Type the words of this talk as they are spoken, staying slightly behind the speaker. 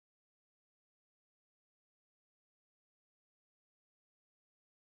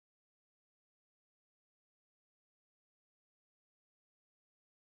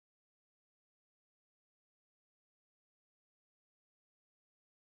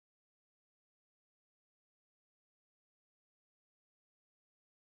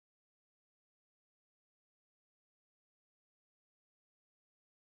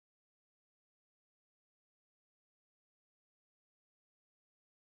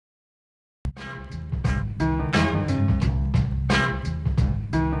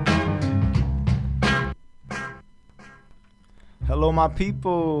Hello, my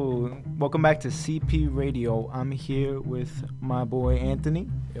people. Welcome back to CP Radio. I'm here with my boy Anthony.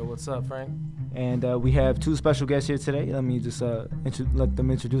 Yo, what's up, Frank? And we have two special guests here today. Let me just let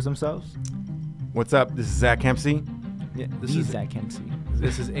them introduce themselves. What's up? This is Zack Hemsey. Yeah, this is Zack Hemsey.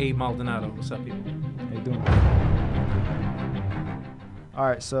 This is Abe Maldonado. What's up, people? How you doing? All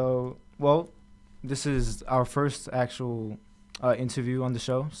right, so, this is our first actual interview on the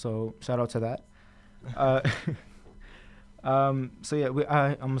show, so shout out to that. So yeah,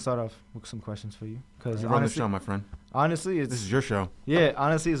 I'm gonna start off with some questions for you because Run the show, my friend. Honestly, This is your show. Yeah,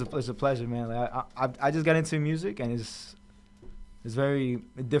 honestly, it's a pleasure, man. Like I just got into music and it's very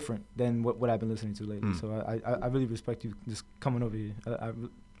different than what I've been listening to lately. So I really respect you just coming over here. I really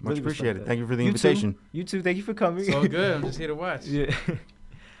Much appreciated. that. Thank you for the invitation. You too. Thank you for coming. It's all good. I'm just here to watch. Yeah.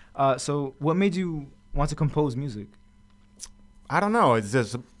 So what made you want to compose music? I don't know. It's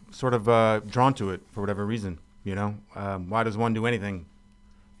just sort of drawn to it for whatever reason. You know, why does one do anything?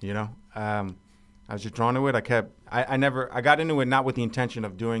 You know, I was just drawn to it. I got into it not with the intention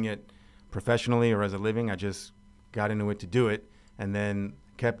of doing it professionally or as a living. I just got into it to do it, and then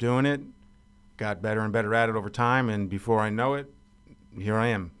kept doing it, got better and better at it over time, and before I know it, here I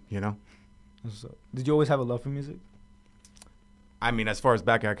am. You know. So, did you always have a love for music? I mean, as far as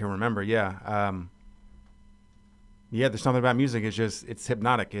back I can remember, yeah. Yeah, there's something about music. It's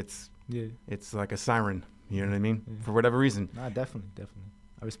hypnotic. It's like a siren. You know what I mean? Yeah. For whatever reason. Nah, definitely.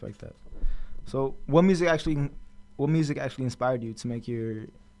 I respect that. So, what music actually inspired you to make your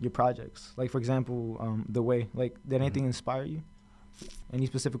projects? Like, for example, The Way. Like, did anything inspire you? Any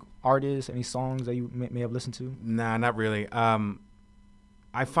specific artists? Any songs that you may have listened to? Nah, not really.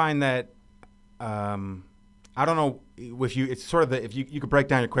 I find that I don't know if you. It's sort of if you could break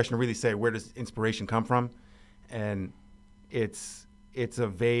down your question and really say where does inspiration come from, and it's a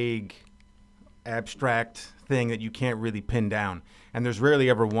vague, abstract thing that you can't really pin down, and there's rarely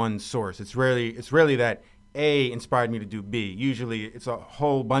ever one source. It's rarely that A inspired me to do B. Usually it's a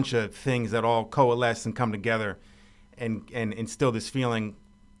whole bunch of things that all coalesce and come together and instill this feeling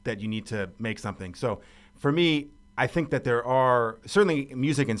that you need to make something. So for me, I think that there are certainly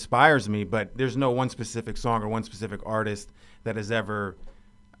music inspires me, but there's no one specific song or one specific artist that has ever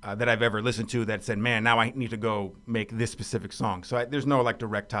that I've ever listened to that said, man, now I need to go make this specific song. So there's no like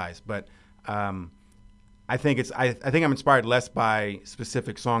direct ties, but I think I'm inspired less by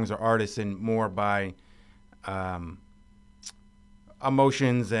specific songs or artists and more by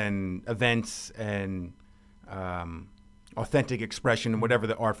emotions and events and authentic expression, whatever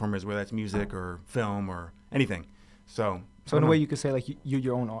the art form is, whether that's music or film or anything. So in a way, you could say like you're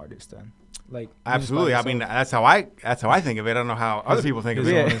your own artist then. Like absolutely. I mean, that's how I think of it. I don't know how other people think of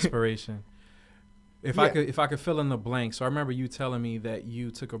it. His own inspiration. If I could fill in the blank. So I remember you telling me that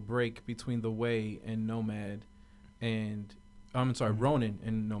you took a break between The Way and Nomad, and Ronin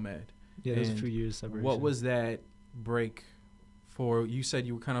and Nomad. Yeah, there's a few years separation. What was that break for? You said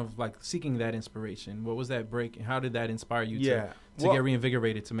you were kind of like seeking that inspiration. What was that break, and how did that inspire you to get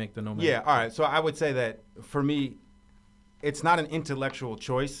reinvigorated to make the Nomad? Yeah, all right. So I would say that for me, it's not an intellectual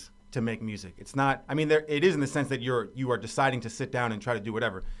choice to make music. It's not. I mean, it is in the sense that you are deciding to sit down and try to do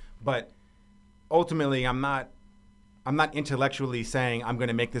whatever, but ultimately, I'm not intellectually saying I'm going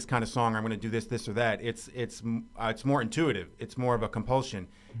to make this kind of song or I'm going to do this or that. It's more intuitive. It's more of a compulsion,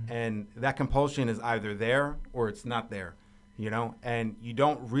 and that compulsion is either there or it's not there, you know. And you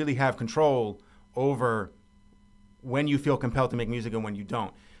don't really have control over when you feel compelled to make music and when you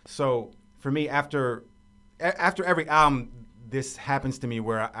don't. So for me, after every album, this happens to me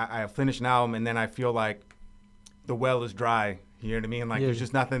where I finish an album and then I feel like the well is dry. You know what I mean? Like there's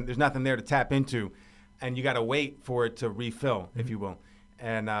just nothing. There's nothing there to tap into, and you got to wait for it to refill, if you will.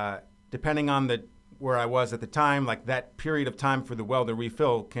 And depending on where I was at the time, like that period of time for the well to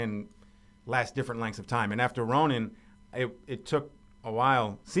refill can last different lengths of time. And after Ronin, it took a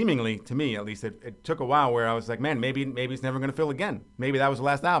while, seemingly to me at least. It took a while where I was like, man, maybe it's never going to fill again. Maybe that was the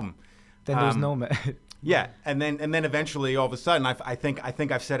last album. Then there's Nomad. Yeah, and then eventually, all of a sudden, I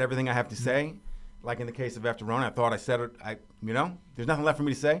think I've said everything I have to say. Like in the case of After Ronin, I thought I said it. There's nothing left for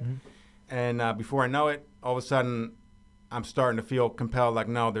me to say. And before I know it, all of a sudden, I'm starting to feel compelled. Like,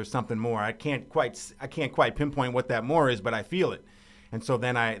 no, there's something more. I can't quite pinpoint what that more is, but I feel it. And so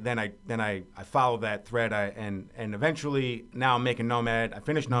then I follow that thread. And eventually, now I'm making Nomad. I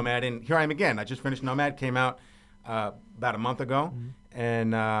finished Nomad, and here I am again. I just finished Nomad. Came out about a month ago,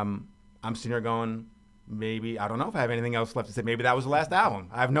 and I'm sitting here going, maybe, I don't know if I have anything else left to say. Maybe that was the last album.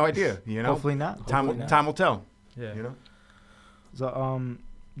 I have no idea. You know, Hopefully not. Time will tell. Yeah. You know. So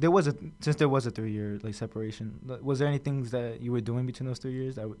there was a 3-year like separation. Was there any things that you were doing between those 3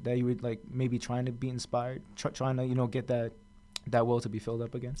 years that you would like maybe trying to be inspired, trying to get that well to be filled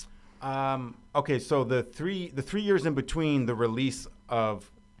up again? Okay, so the 3 years in between the release of,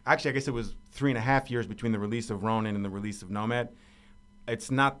 actually I guess it was 3.5 years between the release of Ronin and the release of Nomad. It's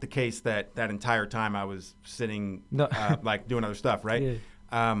not the case that entire time I was sitting like doing other stuff, right?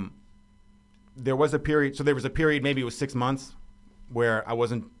 Yeah. There was a period, maybe it was 6 months where I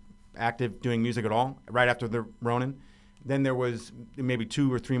wasn't active doing music at all right after the Ronin. Then there was maybe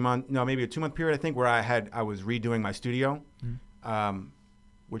 2 or 3 months, maybe a 2-month period, I think, where I was redoing my studio,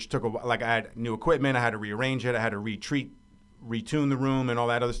 which took I had new equipment, I had to rearrange it, I had to retune the room and all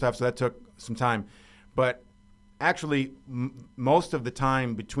that other stuff, so that took some time. But actually, most of the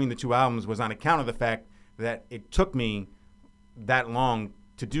time between the 2 albums was on account of the fact that it took me that long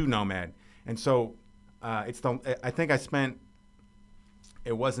to do Nomad. And so I think I spent,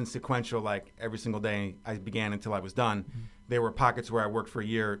 it wasn't sequential like every single day I began until I was done. Mm-hmm. There were pockets where I worked for a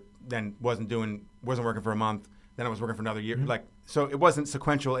year, then wasn't working for a month, then I was working for another year. Mm-hmm. So it wasn't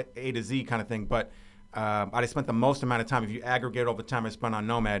sequential A to Z kind of thing, but I spent the most amount of time. If you aggregate all the time I spent on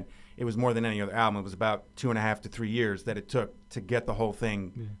Nomad, it was more than any other album. It was about 2.5 to 3 years that it took to get the whole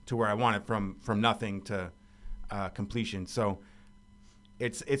thing to where I wanted, from nothing to completion. So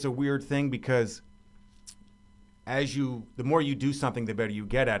it's a weird thing because the more you do something, the better you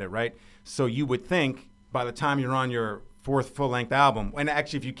get at it, right? So you would think by the time you're on your 4th full-length album, and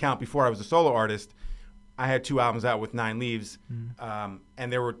actually if you count before I was a solo artist, I had 2 albums out with 9 Leaves, and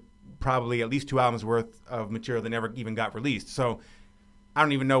there were probably at least 2 albums worth of material that never even got released. So I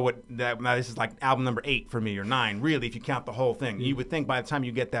don't even know now this is like album number 8 for me, or 9, really, if you count the whole thing. You would think by the time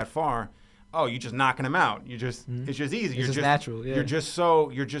you get that far, oh, you're just knocking them out. It's just easy. It's just natural. Yeah. You're just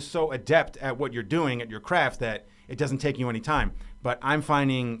so adept at what you're doing, at your craft, that it doesn't take you any time. But I'm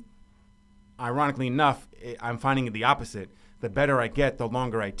finding, ironically enough, I'm finding it the opposite. The better I get, the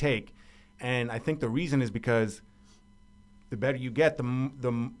longer I take. And I think the reason is because the better you get, the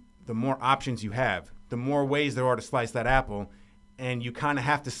more options you have, the more ways there are to slice that apple. And you kind of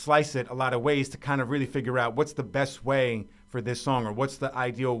have to slice it a lot of ways to kind of really figure out what's the best way for this song, or what's the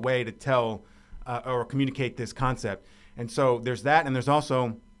ideal way to tell or communicate this concept. And so there's that, and there's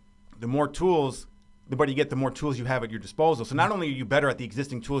also the more tools, the better you get, the more tools you have at your disposal. So not only are you better at the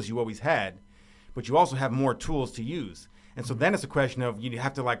existing tools you always had, but you also have more tools to use. And so then it's a question of, you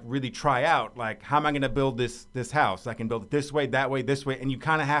have to like really try out, like, how am I going to build this house? I can build it this way, that way, this way. And you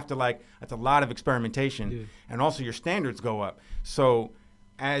kind of have to, like, it's a lot of experimentation. Yeah. And also your standards go up. So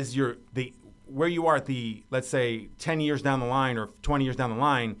as where you are at the, let's say, 10 years down the line or 20 years down the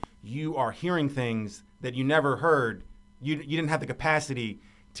line, you are hearing things that you never heard. You didn't have the capacity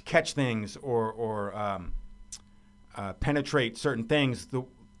to catch things or penetrate certain things.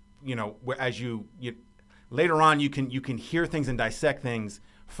 As you later on, you can hear things and dissect things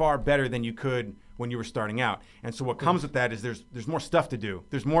far better than you could when you were starting out. And so what comes with that is there's more stuff to do.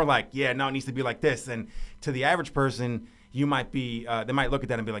 There's more like, it needs to be like this. And to the average person, you might be they might look at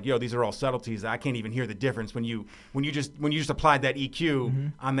that and be like, yo, these are all subtleties. I can't even hear the difference when you just applied that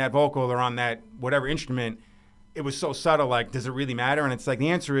EQ on that vocal or on that whatever instrument. It was so subtle. Like, does it really matter? And it's like,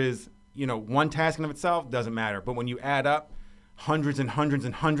 the answer is, one task in of itself doesn't matter. But when you add up hundreds and hundreds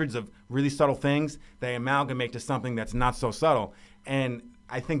and hundreds of really subtle things, they amalgamate to something that's not so subtle. And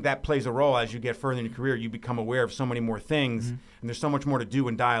I think that plays a role as you get further in your career. You become aware of so many more things, and there's so much more to do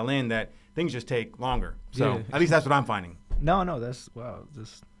and dial in that things just take longer. So at least that's what I'm finding. No, that's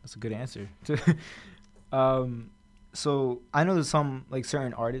a good answer. So I know there's some, like,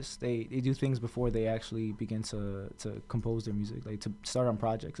 certain artists, they do things before they actually begin to compose their music, like to start on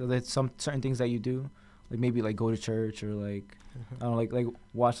projects. So there's some certain things that you do, like maybe like go to church, or like I don't know, like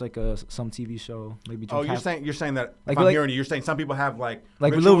watch like some TV show, maybe. You're saying that, like, I'm hearing you, you're saying some people have like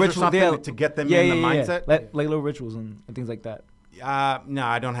little rituals to get them in the mindset, like little rituals and things like that. No,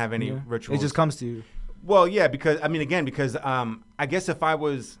 I don't have any rituals. It just comes to you. Well, yeah, because I guess if I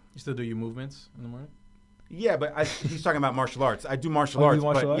was, you still do your movements in the morning. Yeah, but he's talking about martial arts. I do martial arts.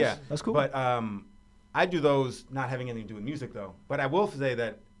 Yeah, that's cool. But I do those not having anything to do with music, though. But I will say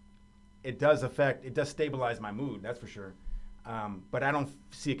that it does stabilize my mood. That's for sure. But I don't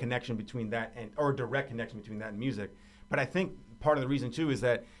see a connection between that or a direct connection between that and music. But I think part of the reason too is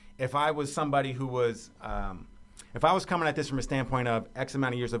that if I was somebody who was, if I was coming at this from a standpoint of X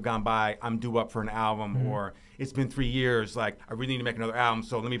amount of years have gone by, I'm due up for an album, or it's been 3 years, like, I really need to make another album,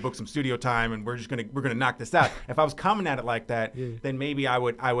 so let me book some studio time and we're gonna knock this out. If I was coming at it like that, then maybe I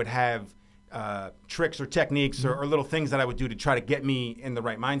would have tricks or techniques or little things that I would do to try to get me in the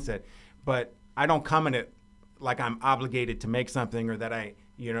right mindset. But I don't come at it like I'm obligated to make something, or that I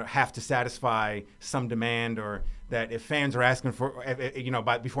have to satisfy some demand, or that if fans are asking for,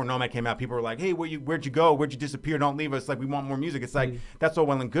 before Nomad came out, people were like, hey, where'd you go? Where'd you disappear? Don't leave us. Like, we want more music. It's like, that's all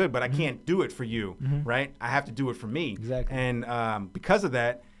well and good, but I can't do it for you, right? I have to do it for me. Exactly. And because of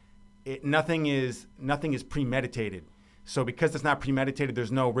that, nothing is premeditated. So because it's not premeditated,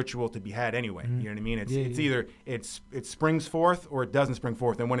 there's no ritual to be had anyway. You know what I mean? It's either it springs forth or it doesn't spring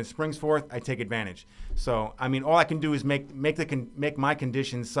forth. And when it springs forth, I take advantage. So I mean, all I can do is make my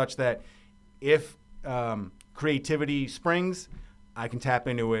conditions such that if creativity springs, I can tap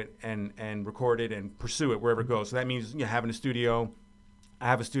into it and record it and pursue it wherever it goes. So that means having a studio. I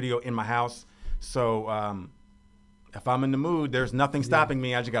have a studio in my house. So if I'm in the mood, there's nothing stopping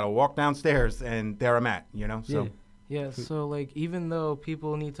me. I just got to walk downstairs and there I'm at. So. Yeah, so like even though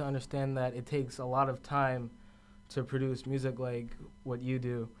people need to understand that it takes a lot of time to produce music like what you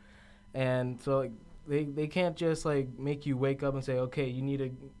do, and so like they can't just like make you wake up and say, okay, you need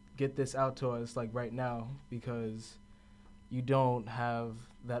to get this out to us like right now, because you don't have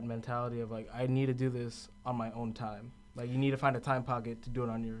that mentality of like, I need to do this on my own time. Like, you need to find a time pocket to do it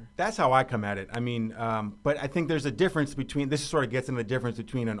on your... That's how I come at it. I mean, but I think there's a difference between... This sort of gets into the difference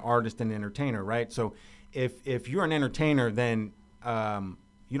between an artist and an entertainer, right? So if you're an entertainer, then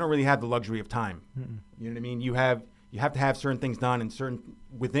you don't really have the luxury of time. You know what I mean? You have to have certain things done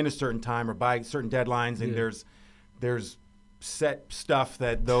within a certain time or by certain deadlines, and there's set stuff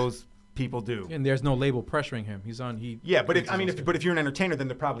that those people do. And there's no label pressuring him. But if you're an entertainer, then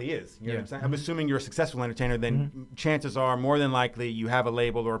there probably is. You know what I'm saying? I'm assuming you're a successful entertainer, then chances are more than likely you have a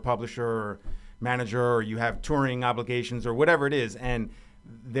label or a publisher or manager, or you have touring obligations or whatever it is. And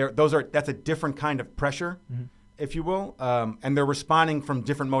that's a different kind of pressure, if you will. And they're responding from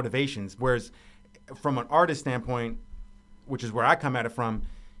different motivations. Whereas from an artist standpoint, which is where I come at it from,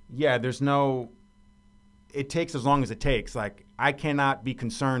 it takes as long as it takes. Like, I cannot be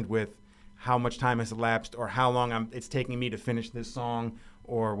concerned with how much time has elapsed or how long it's taking me to finish this song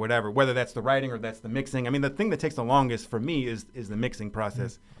or whatever, whether that's the writing or that's the mixing. I mean, the thing that takes the longest for me is the mixing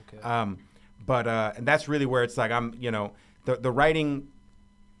process. Okay. And that's really where it's like, the writing,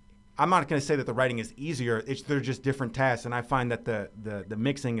 I'm not going to say that the writing is easier. They're just different tasks. And I find that the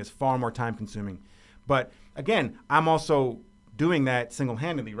mixing is far more time consuming. But again, I'm also doing that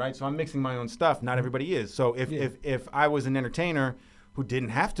single-handedly, right? So I'm mixing my own stuff. Not everybody is. So if I was an entertainer who didn't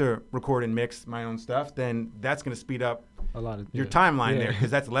have to record and mix my own stuff, then that's going to speed up your timeline there, because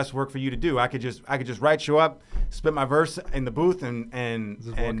that's less work for you to do. I could just show up, spit my verse in the booth, and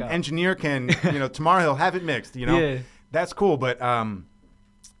engineer can, tomorrow he'll have it mixed. That's cool. But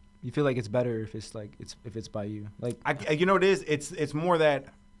you feel like it's better if it's by you. Like, it is. It's more that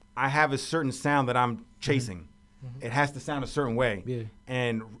I have a certain sound that I'm chasing. It has to sound a certain way. Yeah.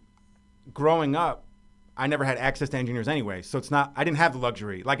 And growing up, I never had access to engineers anyway. So I didn't have the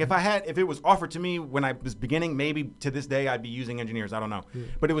luxury. Like, if it was offered to me when I was beginning, maybe to this day I'd be using engineers. I don't know. Yeah.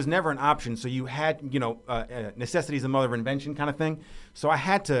 But it was never an option. So you had, necessity is the mother of invention kind of thing. So I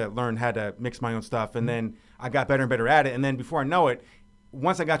had to learn how to mix my own stuff. And then I got better and better at it. And then before I know it,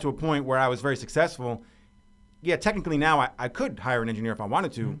 once I got to a point where I was very successful, technically now I could hire an engineer if I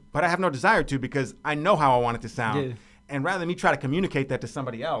wanted to, but I have no desire to, because I know how I want it to sound. Yeah. And rather than me try to communicate that to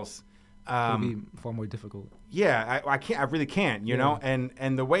somebody else, it would be far more difficult. Yeah, I can't. I really can't. You know,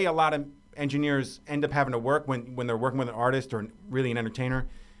 and the way a lot of engineers end up having to work when they're working with an artist or really an entertainer,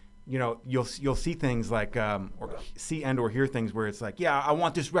 you'll see things like or see and or hear things where it's like, I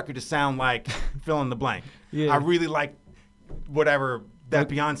want this record to sound like fill in the blank. I really like whatever. That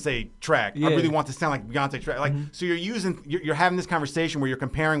Beyonce track. I really want to sound like Beyonce track. Like, so you're having this conversation where you're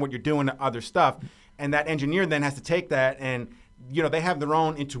comparing what you're doing to other stuff, and that engineer then has to take that, and they have their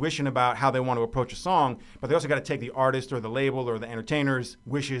own intuition about how they want to approach a song, but they also got to take the artist or the label or the entertainer's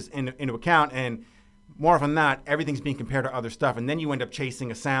wishes into account. And more often than not, everything's being compared to other stuff, and then you end up chasing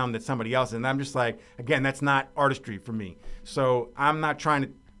a sound that somebody else. And I'm just like, again, that's not artistry for me. So I'm not trying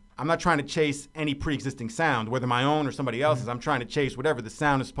to chase any pre-existing sound, whether my own or somebody else's. I'm trying to chase whatever the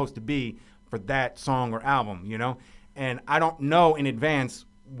sound is supposed to be for that song or album, And I don't know in advance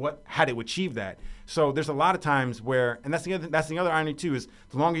how to achieve that. So there's a lot of times where, and that's the other irony too, is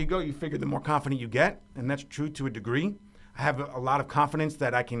the longer you go, you figure the more confident you get, and that's true to a degree. I have a lot of confidence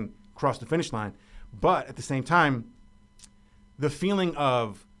that I can cross the finish line, but at the same time, the feeling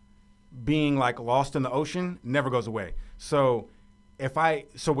of being like lost in the ocean never goes away. So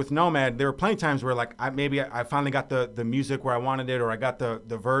with Nomad, there were plenty of times where like I finally got the music where I wanted it, or I got the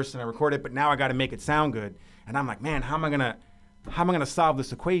verse and I recorded it, but now I got to make it sound good. And I'm like, man, how am I gonna solve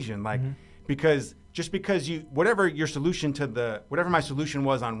this equation? Like, because just because whatever my solution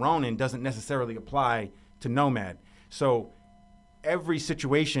was on Ronin doesn't necessarily apply to Nomad. So every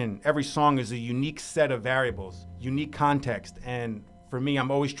situation, every song is a unique set of variables, unique context. And for me,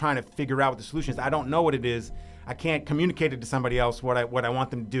 I'm always trying to figure out what the solution is. I don't know what it is. I can't communicate it to somebody else what I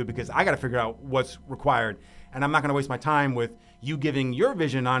want them to do, because I got to figure out what's required. And I'm not going to waste my time with you giving your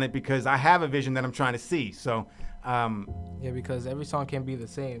vision on it, because I have a vision that I'm trying to see. So, yeah, because every song can be the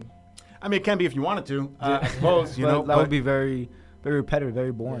same. I mean, it can be if you wanted to, I suppose, you know. That would be very, very repetitive,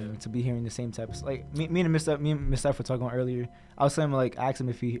 very boring to be hearing the same type of, like, me and Mr. were talking about earlier. I was saying, like, I asked him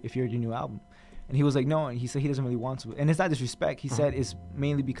if he heard your new album. And he was like, no, and he said he doesn't really want to. And it's not disrespect. He said it's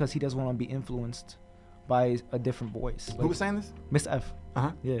mainly because he doesn't want to be influenced by a different voice. Like, who was saying this? Mr. F.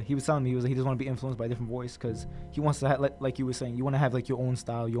 Yeah, he was telling me, he doesn't want to be influenced by a different voice, because he wants to have, like you were saying, you want to have like your own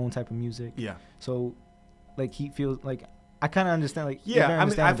style, your own type of music. Yeah. So, like, he feels like, I kind of understand. Like, yeah, I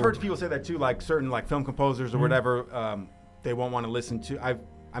mean, I've heard people say that too, like certain like film composers or whatever, they won't want to listen to.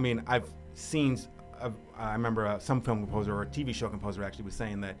 I've seen. I remember some film composer or a TV show composer actually was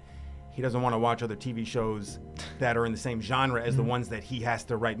saying that he doesn't want to watch other TV shows that are in the same genre as the ones that he has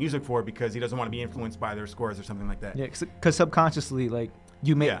to write music for, because he doesn't want to be influenced by their scores or something like that. Yeah, because subconsciously, like,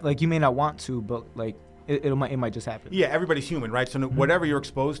 you may not want to, but like it might just happen. Yeah, everybody's human, right? So whatever you're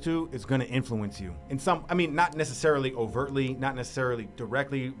exposed to is going to influence you. In some, I mean, not necessarily overtly, not necessarily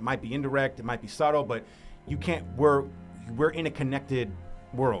directly. Might be indirect, it might be subtle, but you can't. We're in a connected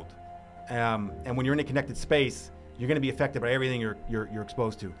world, and when you're in a connected space, you're going to be affected by everything you're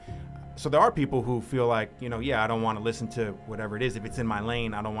exposed to. So there are people who feel like, you know, yeah, I don't want to listen to whatever it is. If it's in my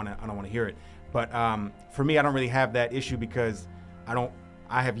lane, I don't want to hear it. But for me, I don't really have that issue, because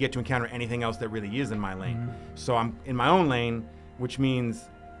I have yet to encounter anything else that really is in my lane. So I'm in my own lane, which means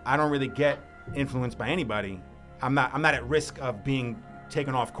I don't really get influenced by anybody. I'm not at risk of being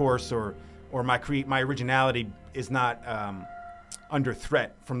taken off course, or my originality is not under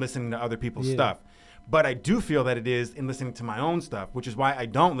threat from listening to other people's stuff. But I do feel that it is in listening to my own stuff, which is why I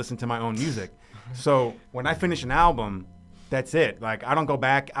don't listen to my own music. So when I finish an album, that's it. Like, I don't go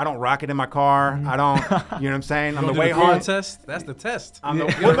back. I don't rock it in my car. I don't, you know what I'm saying? On the way home. Test? That's the test.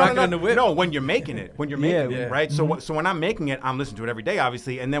 No, when you're making it. When you're making it, right? So when I'm making it, I'm listening to it every day,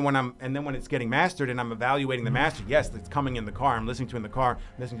 obviously. And then when it's getting mastered and I'm evaluating the master, yes, it's coming in the car. I'm listening to it in the car,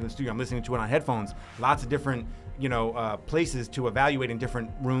 listening to it in the studio. I'm listening to it on headphones. Lots of different, places to evaluate in different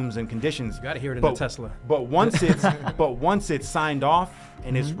rooms and conditions. You got to hear it in the Tesla. But once it's signed off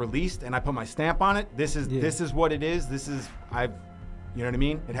and it's released and I put my stamp on it, this is what it is. You know what I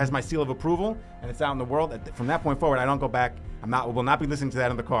mean? It has my seal of approval and it's out in the world. From that point forward, I don't go back. Will not be listening to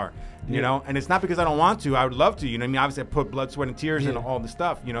that in the car. You know, and it's not because I don't want to. I would love to. You know what I mean? Obviously, I put blood, sweat, and tears into all the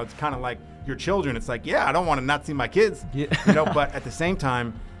stuff. You know, it's kind of like your children. It's like, yeah, I don't want to not see my kids. You know, but at the same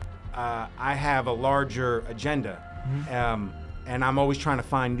time, I have a larger agenda, and I'm always trying to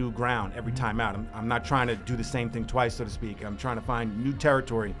find new ground every time out. I'm not trying to do the same thing twice, so to speak. I'm trying to find new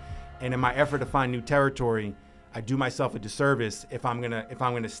territory, and in my effort to find new territory, I do myself a disservice if I'm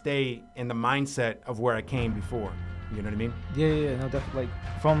gonna stay in the mindset of where I came before. You know what I mean? Yeah, no, definitely.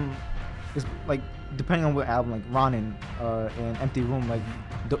 It's like depending on what album, like Ronin and Empty Room, like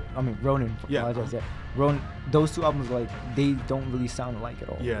Ronin. Yeah. Ronin. Those two albums, like, they don't really sound alike at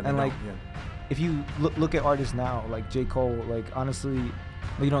all. Yeah. And like, if you look at artists now, like J. Cole, like, honestly,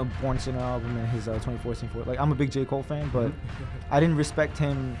 Born Sinner album and his 2014 like, I'm a big J. Cole fan, but I didn't respect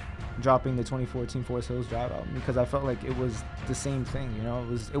him dropping the 2014 Forest Hills Drive album, because I felt like it was the same thing. You know,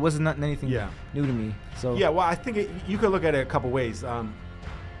 it wasn't anything new to me. So yeah, well, I think you could look at it a couple ways. I'm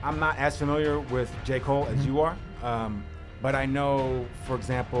not as familiar with J. Cole as you are, but I know, for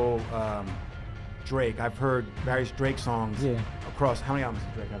example, Drake. I've heard various Drake songs across. How many albums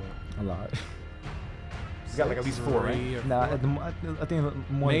does Drake have? A lot. He's got like at least 4, right? Nah, I think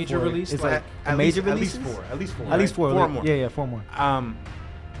more major than 4. release. It's like major releases. At least 4. At least 4. 4 more. Yeah, 4 more.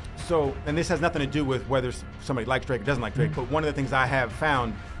 So, and this has nothing to do with whether somebody likes Drake or doesn't like Drake, but one of the things I have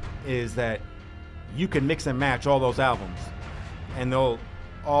found is that you can mix and match all those albums, and they'll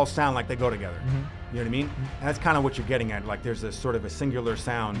all sound like they go together. You know what I mean? And that's kind of what you're getting at. Like, there's a sort of a singular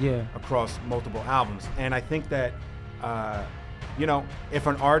sound across multiple albums. And I think that, if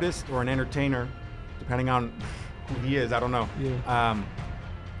an artist or an entertainer, depending on who he is, I don't know.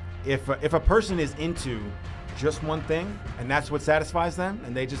 If a person is into just one thing and that's what satisfies them,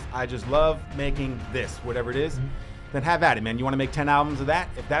 and I just love making this, whatever it is, then have at it, man. You want to make 10 albums of that?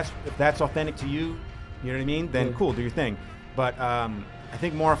 If that's authentic to you, you know what I mean? Then cool, do your thing. But I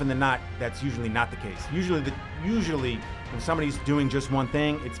think more often than not, that's usually not the case. Usually when somebody's doing just one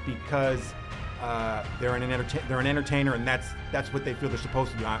thing, it's because they're an entertainer, and that's what they feel they're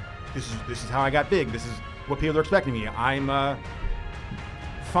supposed to do. This is how I got big. This is what people are expecting me. I'm a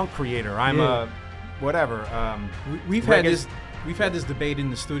funk creator. I'm a whatever. We've had this. we've had this debate in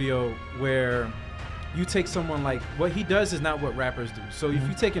the studio where you take someone like, what he does is not what rappers do. So if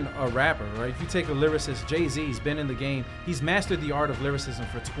you take a rapper, right? If you take a lyricist, Jay-Z's been in the game. He's mastered the art of lyricism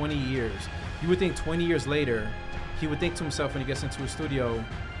for 20 years. You would think 20 years later, he would think to himself when he gets into a studio,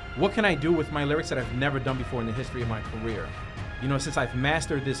 what can I do with my lyrics that I've never done before in the history of my career? You know, since I've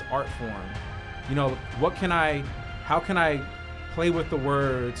mastered this art form, you know, how can I play with the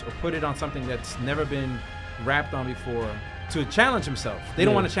words or put it on something that's never been rapped on before to challenge himself? They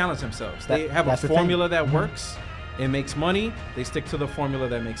don't want to challenge themselves. They have a formula that works. It makes money. They stick to the formula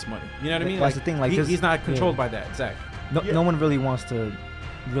that makes money. You know what I mean? That's the thing. Like he's not controlled by that, Zach. No one really wants to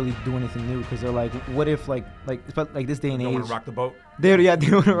really do anything new because they're like, what if like this day and age, don't want to rock the boat. They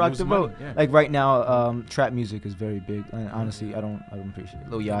want to rock the boat. Yeah. Like right now, trap music is very big, and honestly, I don't appreciate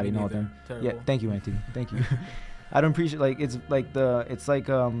it. Lil Yachty and all them. Terrible. Yeah, thank you, Anthony. Thank you. I don't appreciate it's like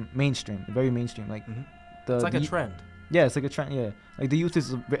mainstream, very mainstream. Like It's like a trend. Yeah, it's like a trend. Yeah, like the youth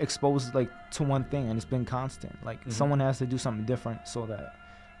is exposed like to one thing, and it's been constant. Like someone has to do something different so that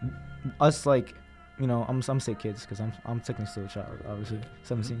us, like, you know, I'm say kids because I'm technically still a child, obviously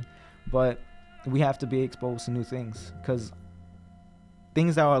 17, but we have to be exposed to new things because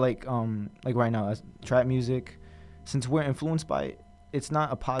things that are like right now, as trap music, since we're influenced by it, it's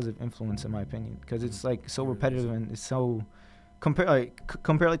not a positive influence in my opinion because it's like so repetitive and it's so compare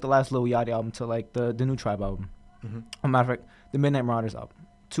like the last Lil Yachty album to like the new Tribe album. A matter of fact, the Midnight Marauders album,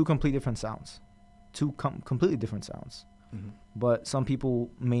 two completely different sounds. But some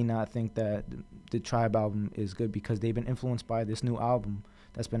people may not think that the Tribe album is good because they've been influenced by this new album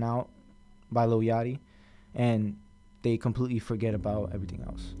that's been out by Lil Yachty, and they completely forget about everything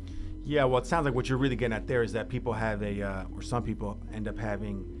else. Yeah, well, it sounds like what you're really getting at there is that people have or some people end up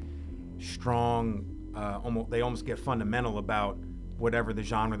having strong, they almost get fundamental about whatever the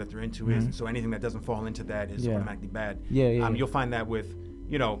genre that they're into is, and so anything that doesn't fall into that is automatically bad. You'll find that with,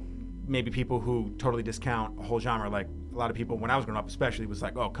 you know, maybe people who totally discount a whole genre. Like a lot of people when I was growing up especially was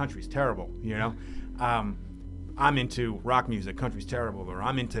like, oh, country's terrible, you know. I'm into rock music, country's terrible, or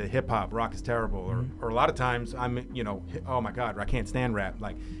I'm into hip hop, rock is terrible, or a lot of times I'm, you know, oh my God, I can't stand rap.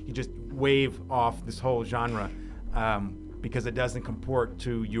 Like you just wave off this whole genre because it doesn't comport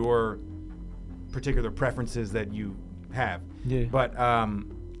to your particular preferences that you have. Yeah. But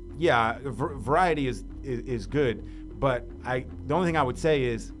variety is good. But the only thing I would say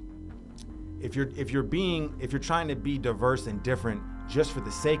is if you're trying to be diverse and different just for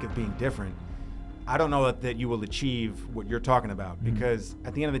the sake of being different, I don't know that you will achieve what you're talking about because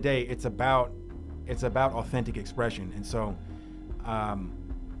at the end of the day, it's about authentic expression. And so,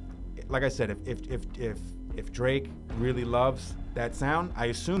 like I said, if Drake really loves that sound, I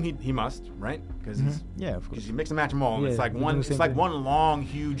assume he must, right? Because of course, you mix and match them all. It's like one long,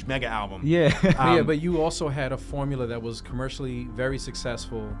 huge mega album. Yeah, but you also had a formula that was commercially very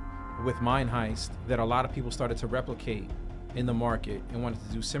successful with Mind Heist that a lot of people started to replicate in the market and wanted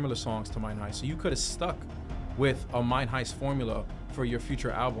to do similar songs to Mind Heist. So you could have stuck with a Mind Heist formula for your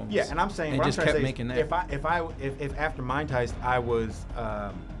future albums. Yeah, and I'm saying and just kept making that. If after Mind Heist I was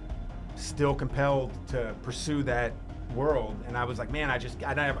still compelled to pursue that world, and I was like, man,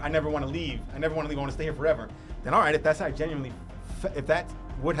 I never want to leave. I want to stay here forever. Then all right, if that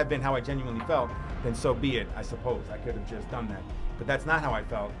would have been how I genuinely felt, then so be it. I suppose I could have just done that, but that's not how I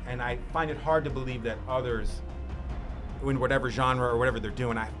felt, and I find it hard to believe that others, in whatever genre or whatever they're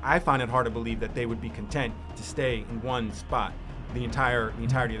doing, I find it hard to believe that they would be content to stay in one spot the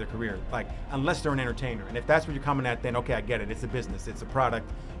entirety of their career, like unless they're an entertainer. And if that's what you're coming at, then okay, I get it. It's a business. It's a product.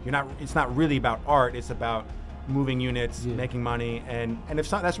 It's not really about art. It's about moving units, making money, and if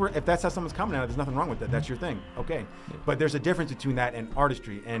that's how someone's coming at it, there's nothing wrong with that. That's your thing, okay. But there's a difference between that and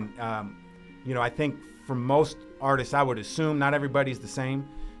artistry, and I think for most artists, I would assume not everybody's the same.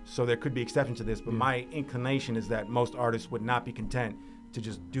 So there could be exceptions to this, but my inclination is that most artists would not be content to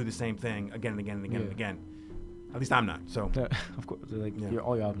just do the same thing again and again and again and again. At least I'm not. So of course, like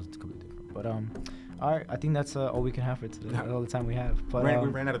all your albums are completely different. But all right, I think that's all we can have for today. That's all the time we have. But we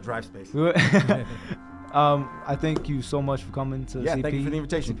ran out of drive space. I thank you so much for coming to CP. Thank you for the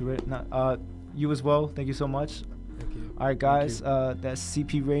invitation. You as well. Thank you so much. Thank you. All right, guys. That's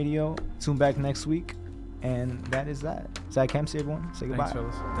CP Radio. Tune back next week. And that is that. Zack Hemsey, everyone. Say goodbye.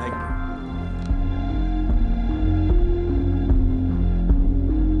 Thanks, fellas. Thank you.